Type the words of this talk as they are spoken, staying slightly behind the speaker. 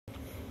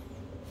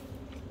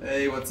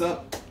Hey, what's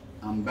up?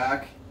 I'm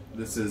back.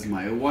 This is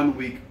my 1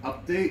 week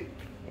update.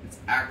 It's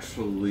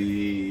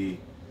actually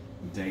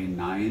day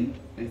 9,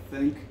 I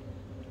think.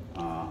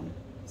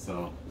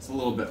 So it's a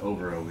little bit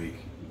over a week,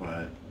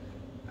 but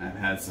I've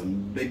had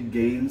some big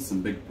gains,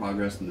 some big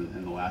progress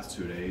in the last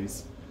 2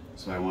 days.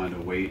 So I wanted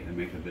to wait and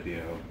make the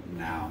video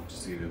now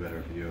just to give you a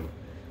better view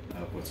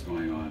of what's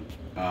going on.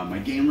 My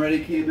Game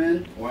Ready came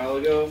in a while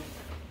ago.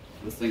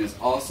 This thing is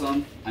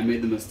awesome. I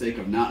made the mistake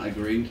of not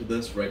agreeing to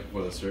this right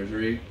before the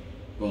surgery.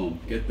 Boom,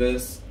 get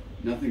this,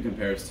 nothing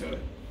compares to it.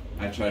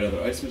 I tried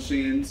other ice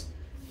machines.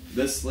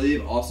 This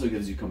sleeve also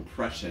gives you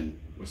compression,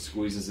 which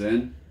squeezes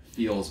in,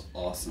 feels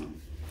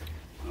awesome.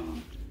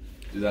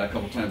 Do that a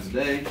couple times a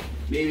day,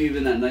 maybe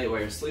even at night while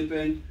you're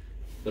sleeping.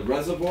 The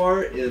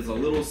reservoir is a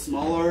little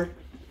smaller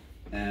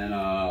and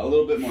a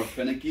little bit more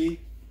finicky,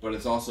 but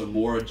it's also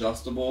more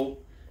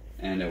adjustable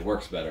and it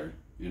works better,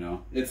 you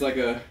know? It's like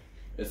a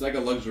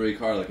luxury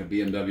car, like a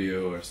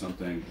BMW or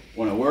something.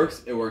 When it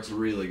works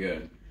really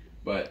good.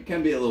 But it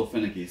can be a little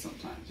finicky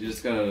sometimes. You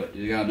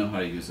gotta know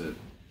how to use it.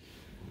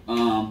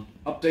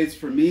 Updates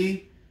for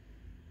me: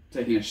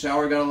 taking a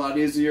shower got a lot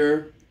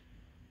easier.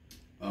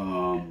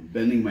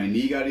 Bending my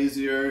knee got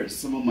easier.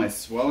 Some of my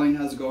swelling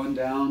has gone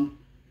down.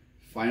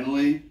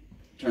 Finally,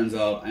 turns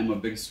out I'm a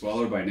big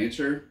sweller by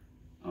nature.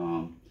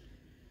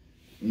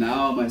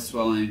 Now my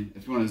swelling,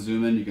 if you want to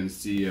zoom in, you can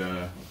see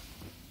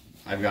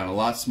I've gotten a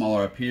lot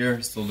smaller up here.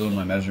 Still doing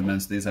my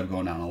measurements. These have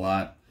gone down a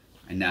lot.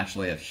 I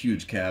naturally have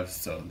huge calves,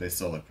 so they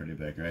still look pretty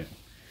big, right?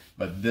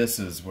 But this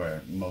is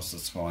where most of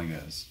the swelling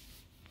is.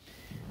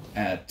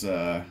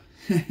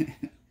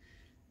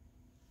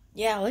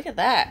 Yeah, look at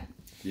that.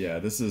 Yeah,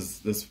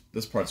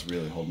 this part's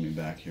really holding me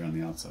back here on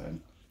the outside.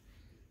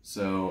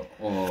 So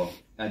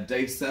at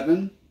day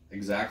 7,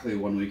 exactly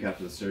 1 week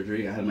after the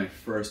surgery, I had my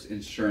first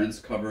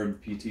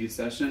insurance-covered PT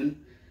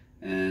session,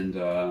 and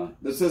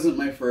this isn't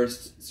my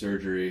first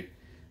surgery,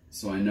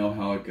 so I know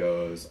how it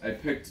goes. I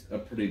picked a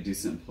pretty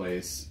decent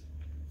place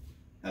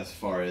as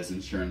far as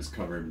insurance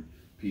covered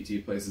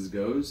PT places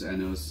goes,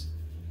 and it was,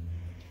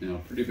 you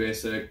know, pretty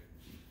basic.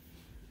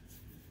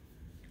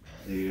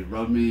 They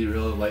rubbed me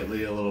really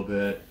lightly a little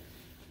bit,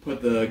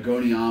 put the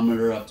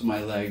goniometer up to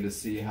my leg to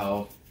see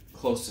how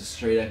close to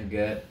straight I could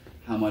get,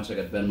 how much I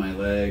could bend my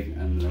leg,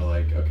 and they're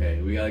like, okay,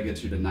 we gotta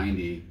get you to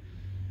 90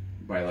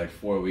 by like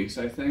 4 weeks,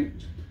 I think.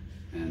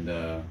 And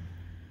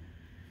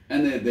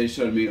they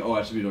showed me,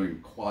 I should be doing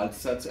quad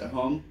sets at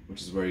home,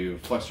 which is where you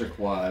flex your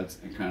quads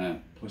and kind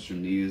of push your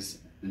knees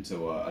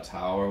into a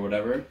towel or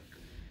whatever.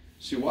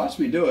 She watched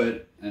me do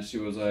it, and she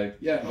was like,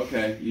 yeah,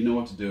 okay, you know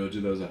what to do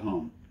those at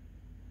home.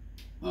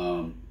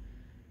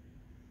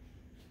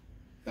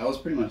 That was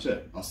pretty much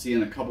it. I'll see you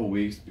in a couple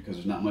weeks because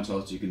there's not much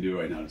else you can do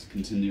right now. Just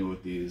continue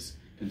with these,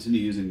 continue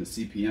using the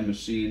CPM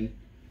machine.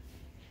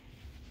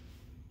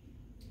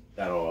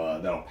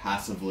 That'll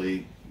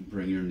passively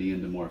bring your knee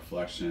into more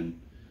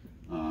flexion.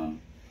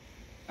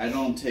 I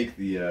don't take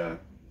the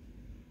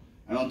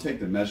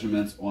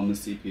measurements on the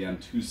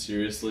CPM too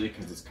seriously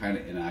because it's kind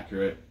of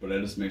inaccurate, but I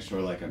just make sure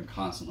like I'm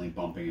constantly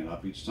bumping it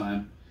up each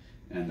time,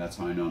 and that's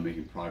how I know I'm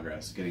making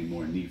progress, getting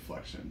more knee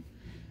flexion.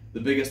 The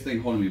biggest thing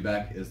holding me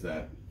back is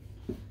that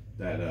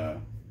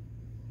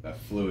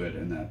fluid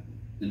and that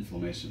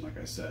inflammation, like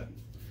I said.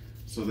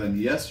 So then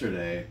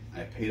yesterday,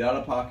 I paid out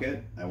of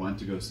pocket. I went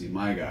to go see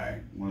my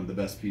guy, one of the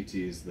best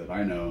PTs that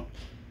I know.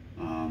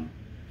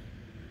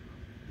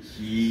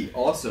 He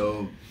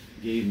also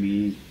gave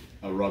me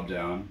a rub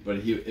down, but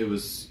it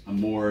was a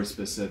more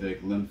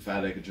specific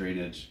lymphatic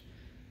drainage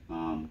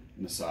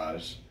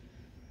massage.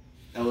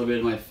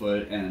 Elevated my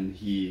foot, and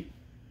he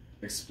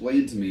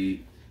explained to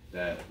me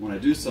that when I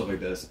do stuff like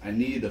this, I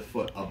need the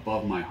foot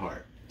above my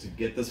heart to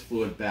get this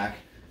fluid back,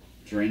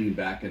 draining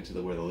back into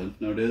where the lymph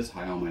node is,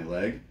 high on my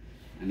leg.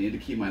 I need to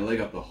keep my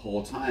leg up the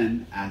whole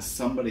time as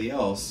somebody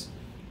else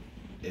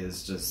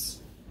is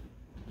just,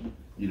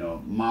 you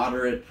know,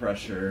 moderate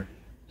pressure,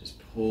 just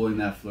pulling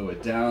that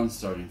fluid down,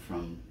 starting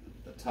from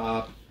the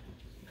top,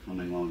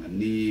 coming along the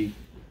knee,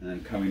 and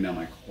then coming down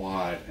my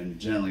quad, and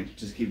gently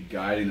just keep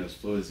guiding those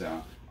fluids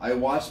down. I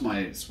watched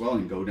my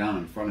swelling go down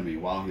in front of me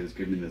while he was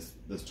giving me this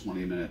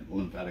 20-minute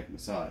lymphatic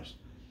massage.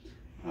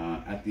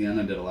 At the end,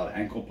 I did a lot of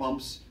ankle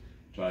pumps,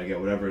 try to get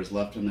whatever is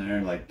left in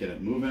there, like get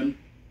it moving.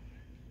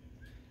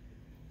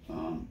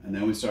 And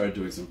then we started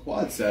doing some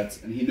quad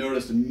sets, and he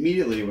noticed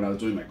immediately when I was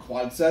doing my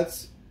quad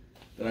sets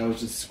that I was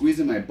just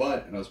squeezing my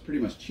butt, and I was pretty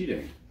much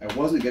cheating. I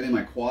wasn't getting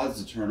my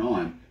quads to turn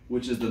on,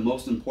 which is the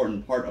most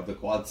important part of the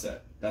quad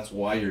set. That's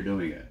why you're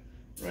doing it,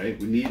 right?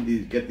 We need to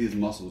get these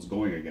muscles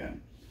going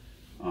again.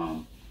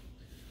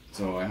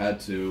 So I had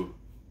to,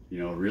 you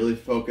know, really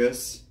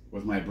focus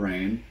with my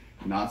brain,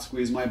 not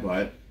squeeze my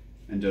butt,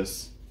 and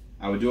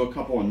I would do a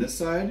couple on this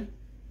side,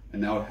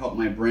 and that would help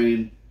my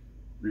brain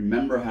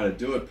remember how to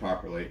do it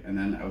properly, and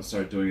then I would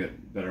start doing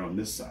it better on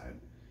this side.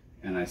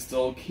 And I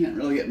still can't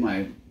really get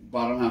my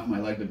bottom half of my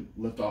leg to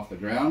lift off the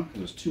ground because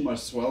there's too much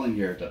swelling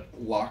here to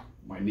lock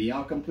my knee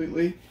out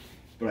completely.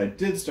 But I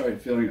did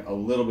start feeling a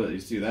little bit, you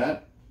see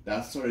that?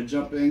 That started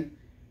jumping,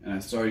 and I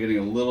started getting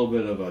a little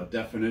bit of a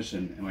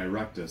definition in my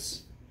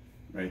rectus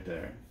right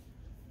there.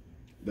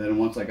 Then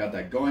once I got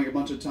that going a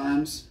bunch of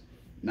times,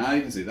 now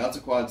you can see that's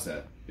a quad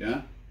set,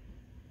 yeah?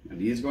 My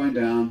knee's going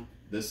down,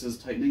 this is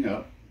tightening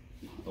up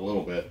a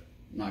little bit,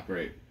 not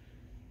great.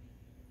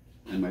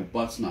 And my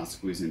butt's not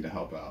squeezing to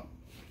help out.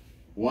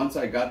 Once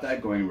I got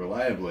that going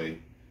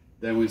reliably,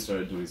 then we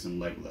started doing some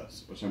leg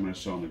lifts, which I'm going to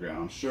show on the ground.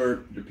 I'm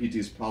sure your PT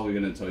is probably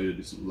going to tell you to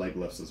do some leg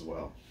lifts as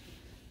well.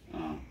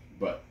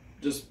 But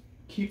just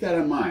keep that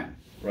in mind,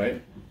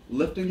 right?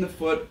 Lifting the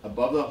foot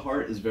above the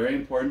heart is very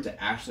important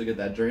to actually get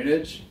that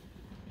drainage,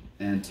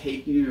 and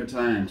taking your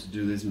time to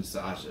do these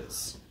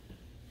massages,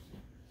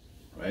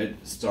 right?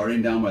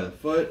 Starting down by the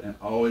foot and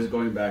always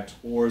going back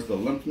towards the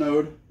lymph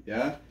node,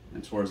 yeah?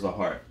 And towards the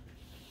heart.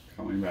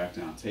 Coming back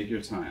down, take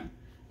your time.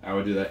 I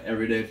would do that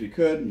every day if you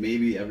could,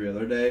 maybe every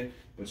other day,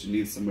 but you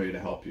need somebody to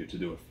help you to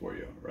do it for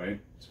you,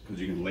 right?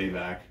 Because you can lay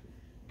back,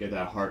 get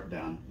that heart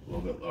down a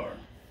little bit lower.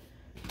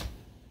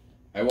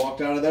 I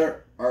walked out of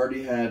there,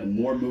 already had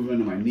more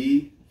movement in my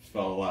knee,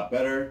 felt a lot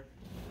better,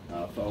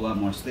 felt a lot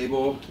more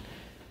stable.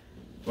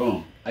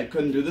 Boom. I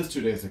couldn't do this 2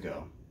 days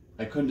ago.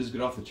 I couldn't just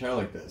get off the chair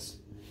like this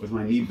with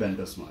my knee bent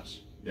this much,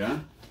 yeah?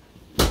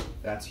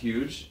 That's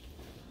huge.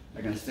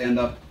 I can stand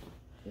up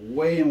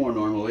way more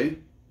normally.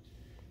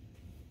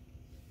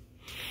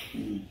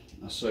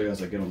 I'll show you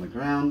as I get on the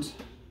ground.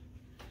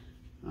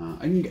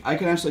 I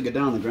can actually get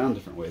down on the ground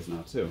different ways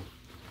now too.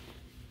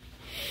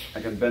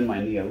 I can bend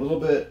my knee a little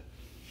bit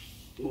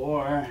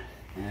more,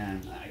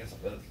 and I guess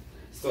I'll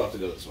still have to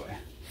go this way.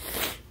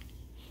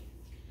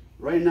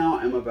 Right now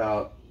I'm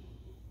about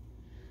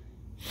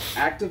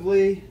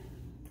actively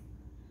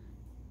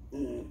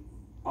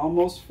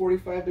almost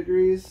 45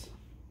 degrees,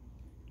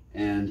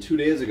 and 2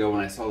 days ago when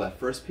I saw that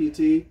first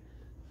PT,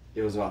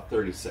 it was about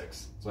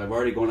 36. So I've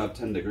already gone up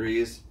 10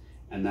 degrees,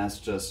 and that's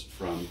just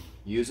from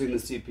using the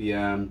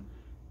CPM,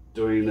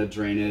 doing the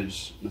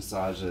drainage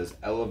massages,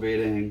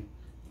 elevating,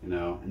 you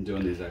know, and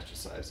doing these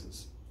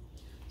exercises.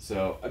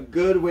 So a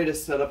good way to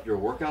set up your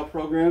workout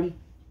program,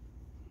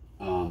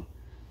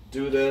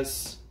 do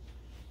this.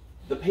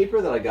 The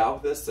paper that I got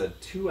with this said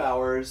 2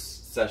 hours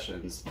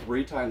sessions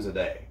 3 times a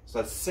day.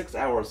 So that's 6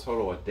 hours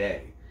total a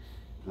day.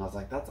 And I was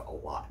like, that's a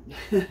lot.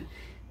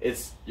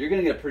 You're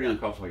gonna get pretty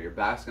uncomfortable. Your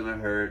back's gonna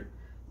hurt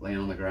laying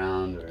on the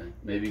ground, or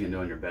maybe you can do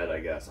it in your bed, I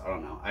guess. I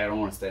don't know. I don't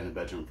want to stay in the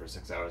bedroom for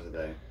 6 hours a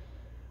day.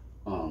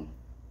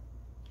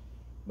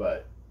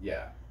 But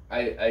yeah,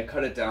 I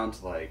cut it down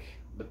to, like,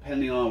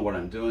 depending on what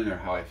I'm doing or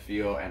how I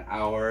feel, an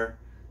hour,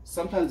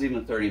 sometimes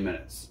even 30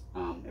 minutes,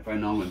 if I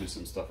know I'm gonna do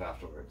some stuff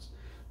afterwards.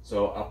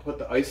 So I'll put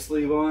the ice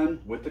sleeve on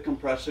with the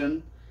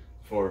compression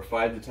for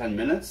 5 to 10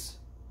 minutes,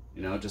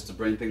 you know, just to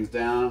bring things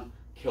down,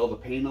 kill the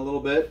pain a little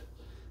bit.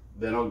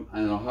 Then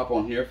I'll hop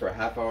on here for a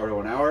half hour to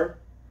an hour.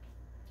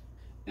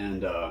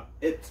 And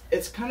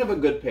it's kind of a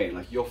good pain.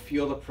 Like, you'll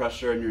feel the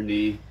pressure in your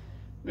knee.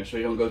 Make sure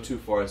you don't go too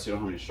far so you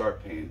don't have any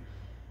sharp pain.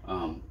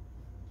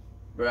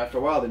 But after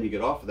a while, then you get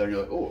off of there and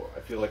you're like, oh,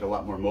 I feel like a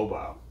lot more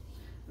mobile.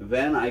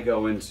 Then I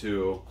go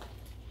into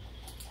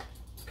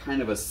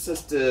kind of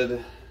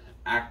assisted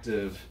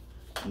active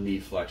knee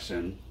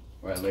flexion,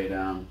 where I lay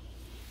down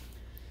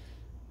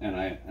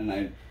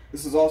and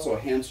this is also a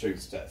hamstring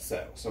set,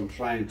 so I'm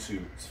trying to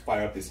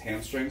fire up these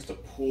hamstrings to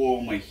pull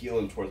my heel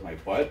in towards my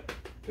butt,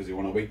 because you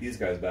want to wake these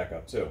guys back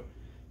up too.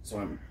 So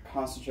I'm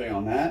concentrating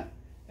on that,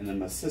 and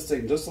I'm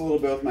assisting just a little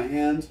bit with my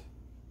hand,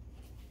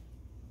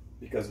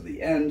 because at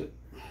the end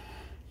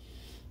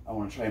I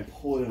want to try and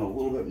pull it in a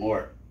little bit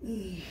more.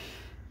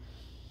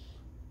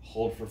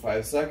 Hold for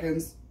 5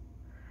 seconds,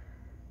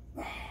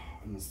 and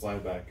then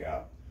slide back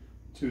out.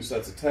 2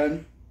 sets of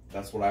 10.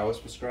 That's what I was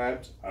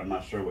prescribed. I'm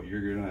not sure what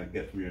you're gonna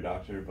get from your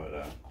doctor,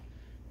 but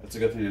it's a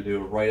good thing to do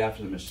right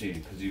after the machine,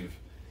 because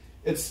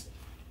it's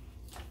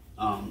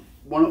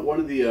one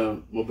of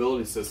the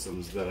mobility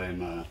systems that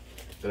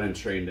I'm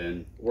trained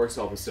in works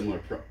off a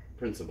similar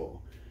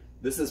principle.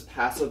 This is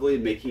passively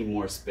making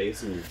more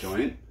space in your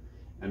joint.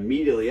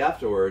 Immediately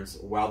afterwards,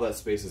 while that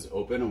space is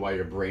open and while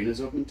your brain is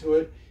open to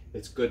it,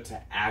 it's good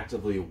to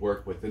actively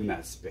work within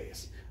that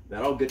space.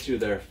 That'll get you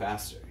there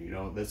faster. You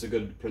know, that's a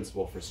good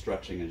principle for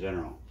stretching in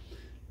general.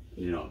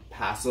 You know,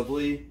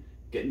 passively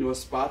get into a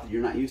spot that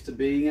you're not used to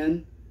being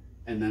in,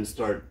 and then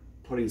start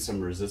putting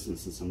some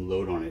resistance and some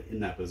load on it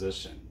in that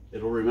position.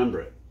 It'll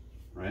remember it,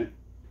 right?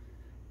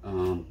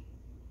 Oh,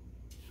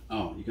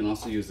 you can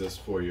also use this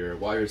for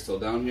while you're still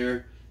down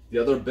here. The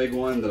other big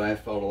one that I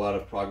felt a lot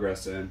of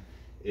progress in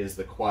is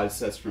the quad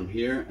sets from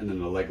here, and then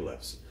the leg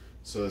lifts.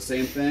 So the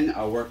same thing,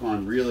 I'll work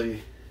on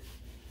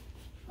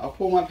I'll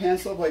pull my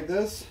pants up like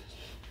this.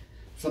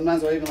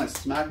 Sometimes I'll even like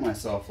smack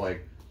myself,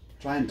 like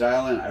try and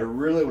dial in. I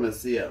really want to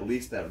see at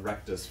least that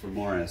rectus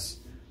femoris,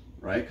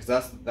 right? Because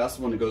that's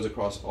the one that goes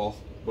across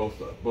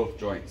both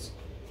joints,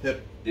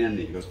 hip and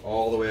knee. It goes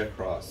all the way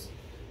across.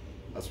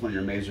 That's one of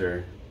your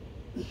major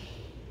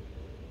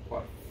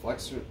quad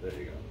flexor. There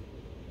you go.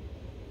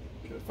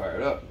 Get it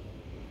fired up.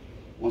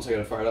 Once I get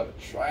it fired up,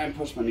 try and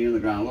push my knee in the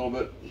ground a little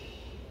bit.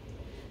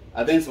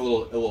 I think it's a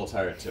little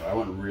tired too. I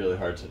went really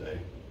hard today.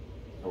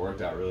 I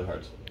worked out really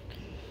hard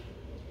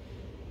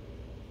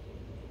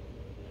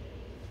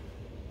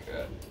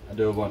good. I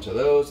do a bunch of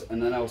those,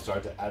 and then I will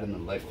start to add in the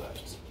leg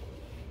lift.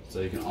 So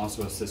you can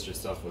also assist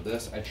yourself with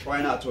this. I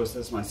try not to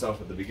assist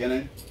myself at the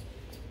beginning.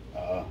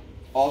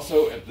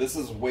 Also, if this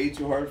is way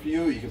too hard for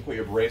you, you can put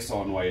your brace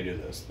on while you do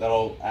this.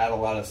 That'll add a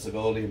lot of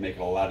stability and make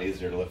it a lot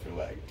easier to lift your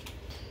leg.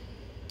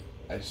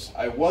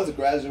 I was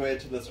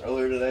graduated to this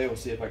earlier today. We'll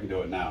see if I can do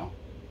it now.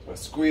 So I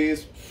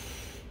squeeze,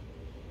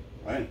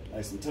 right,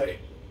 nice and tight,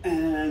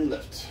 and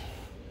lift.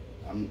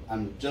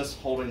 I'm just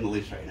holding the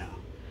leash right now.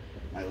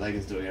 My leg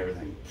is doing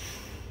everything.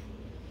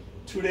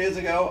 2 days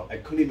ago, I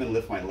couldn't even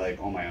lift my leg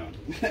on my own.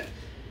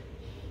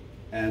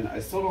 And I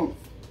still don't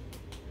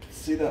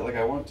see that like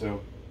I want to.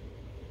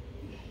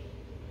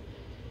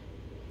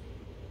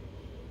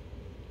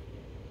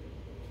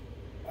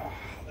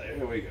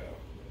 There we go.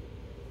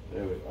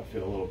 There we go. I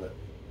feel a little bit.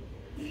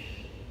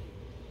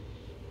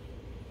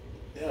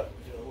 Yep,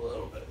 I feel a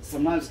little bit.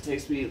 Sometimes it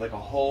takes me like a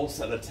whole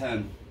set of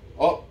 10.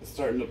 Oh, it's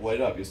starting to blade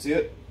up. You see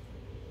it?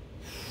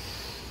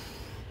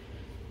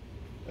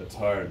 It's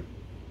hard.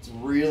 It's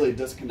really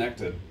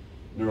disconnected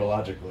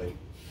neurologically.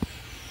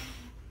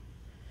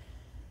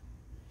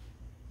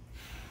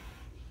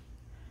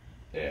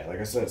 Yeah, like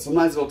I said,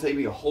 sometimes it'll take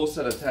me a whole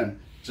set of 10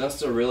 just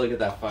to really get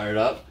that fired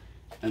up.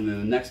 And then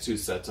the next 2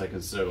 sets I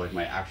consider like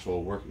my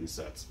actual working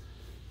sets.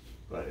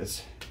 But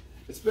it's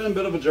been a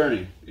bit of a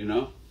journey, you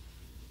know?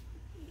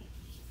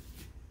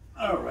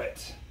 All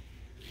right.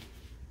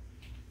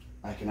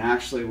 I can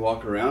actually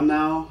walk around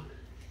now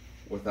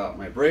without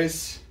my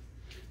brace.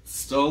 It's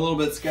still a little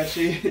bit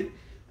sketchy.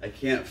 I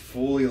can't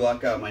fully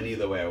lock out my knee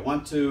the way I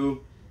want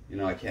to. You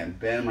know, I can't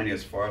bend my knee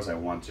as far as I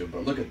want to,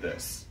 but look at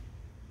this.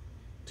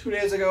 2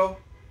 days ago,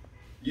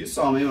 you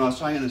saw me when I was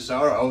trying in the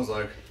shower. I was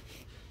like,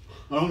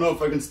 I don't know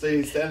if I can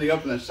stay standing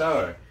up in the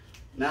shower.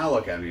 Now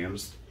look at me, I'm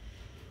just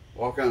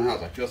walking around the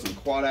house. I feel some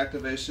quad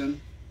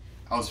activation.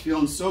 I was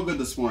feeling so good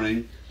this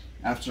morning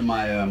after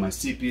my my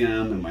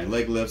CPM and my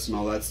leg lifts and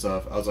all that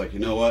stuff. I was like, you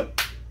know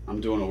what?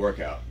 I'm doing a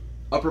workout.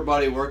 Upper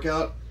body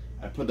workout.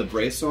 I put the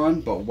brace on,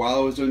 but while I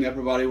was doing the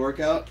upper body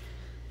workout,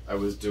 I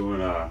was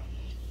doing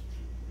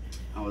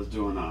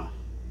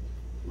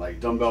like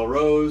dumbbell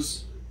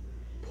rows,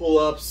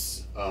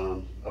 pull-ups,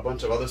 a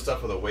bunch of other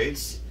stuff with the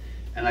weights.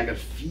 And I could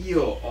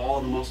feel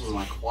all the muscles in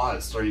my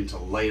quads starting to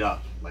light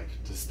up, like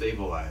to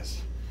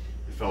stabilize.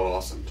 It felt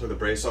awesome. Took the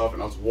brace off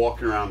and I was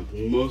walking around.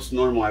 Most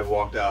normal I've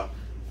walked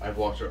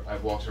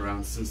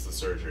around since the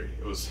surgery.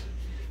 It was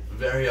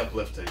very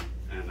uplifting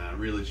and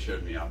really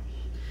cheered me up.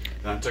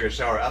 Then I took a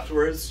shower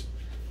afterwards.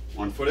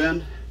 1 foot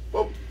in,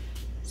 boom,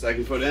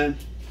 2nd foot in.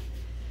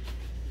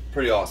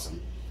 Pretty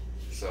awesome.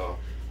 So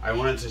I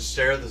wanted to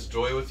share this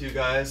joy with you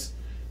guys.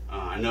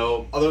 I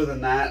know other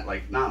than that,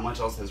 like not much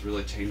else has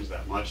really changed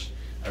that much.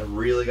 I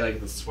really gotta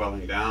get the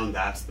swelling down.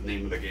 That's the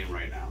name of the game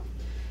right now.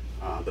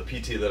 The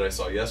PT that I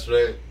saw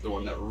yesterday, the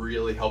one that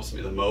really helps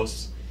me the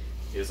most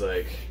is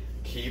like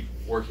keep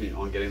working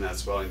on getting that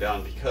swelling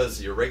down,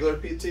 because your regular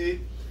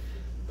PT,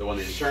 the one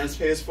the insurance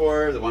pays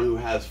for, the one who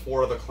has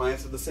 4 other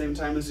clients at the same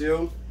time as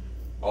you,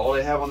 all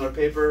they have on their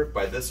paper,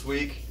 by this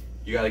week,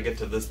 you gotta get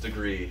to this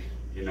degree,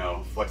 you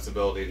know,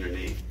 flexibility in your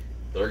knee.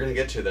 They're gonna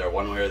get you there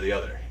one way or the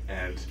other.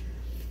 And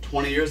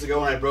 20 years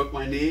ago when I broke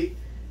my knee,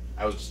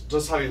 I was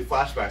just having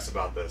flashbacks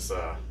about this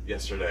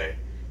yesterday,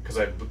 because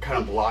I kind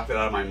of blocked it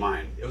out of my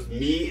mind. It was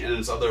me and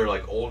this other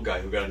like old guy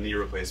who got a knee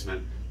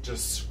replacement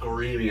just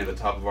screaming at the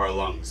top of our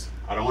lungs.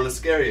 I don't want to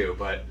scare you,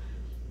 but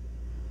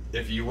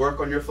if you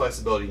work on your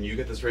flexibility and you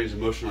get this range of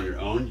motion on your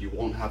own, you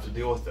won't have to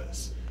deal with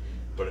this.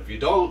 But if you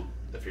don't,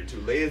 if you're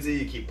too lazy,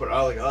 you keep putting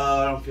out like,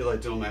 oh, I don't feel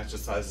like doing my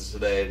exercises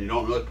today, and you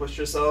don't really push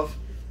yourself,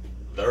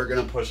 they're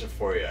gonna push it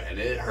for you, and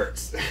it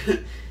hurts.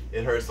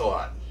 It hurts a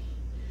lot.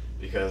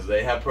 Because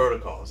they have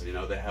protocols, you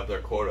know, they have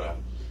their quota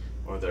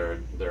or their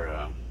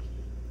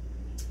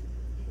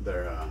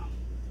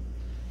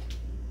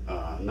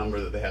number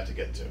that they have to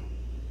get to.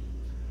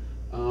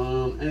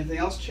 Anything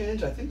else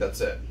change? I think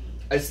that's it.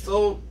 I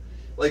still,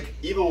 like,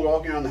 even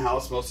walking around the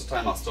house, most of the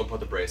time I'll still put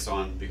the brace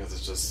on because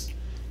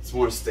it's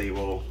more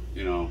stable,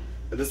 you know.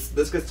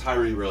 This gets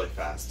tiring really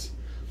fast.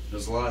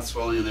 There's a lot of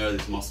swelling in there.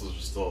 These muscles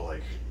are still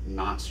like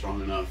not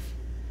strong enough.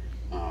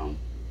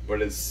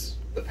 But it's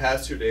the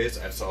past 2 days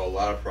I saw a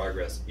lot of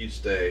progress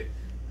each day.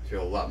 I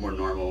feel a lot more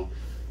normal.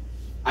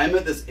 I'm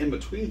at this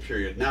in-between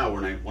period now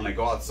when I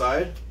go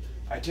outside,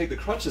 I take the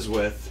crutches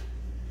with,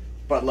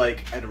 but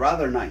like I'd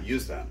rather not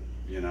use them,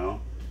 you know?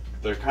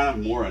 They're kind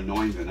of more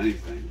annoying than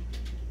anything.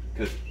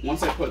 Because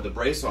once I put the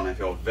brace on, I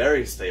feel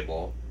very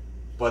stable,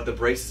 but the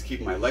brace is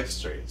keeping my legs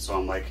straight. So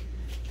I'm like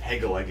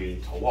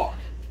peg-legging to walk.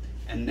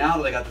 And now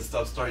that I got this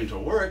stuff starting to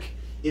work,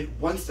 it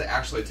wants to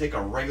actually take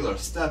a regular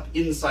step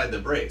inside the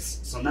brace.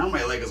 So now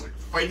my leg is like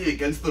fighting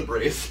against the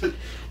brace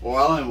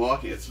while I'm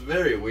walking. It's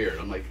very weird.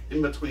 I'm like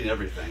in between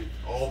everything,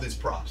 all these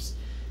props.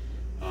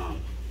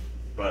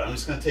 But I'm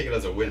just gonna take it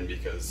as a win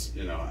because,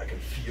 you know, I can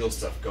feel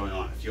stuff going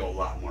on. I feel a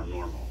lot more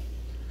normal.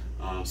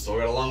 Still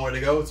got a long way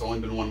to go. It's only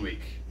been 1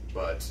 week,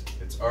 but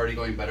it's already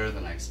going better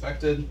than I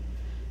expected.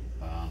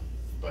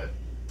 But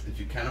if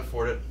you can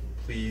afford it,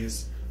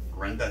 please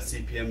rent that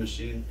CPM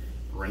machine.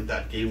 rent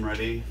that Game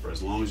Ready for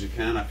as long as you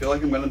can. I feel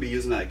like I'm going to be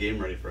using that Game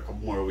Ready for a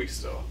couple more weeks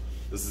still.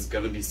 This is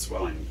going to be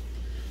swelling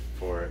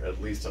for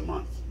at least a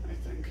month, I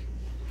think.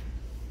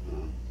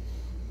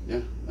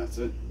 Yeah, that's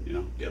it. You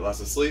know, get lots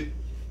of sleep,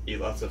 eat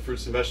lots of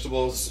fruits and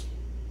vegetables,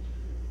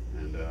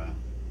 and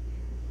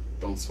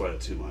don't sweat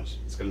it too much.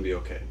 It's going to be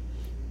okay.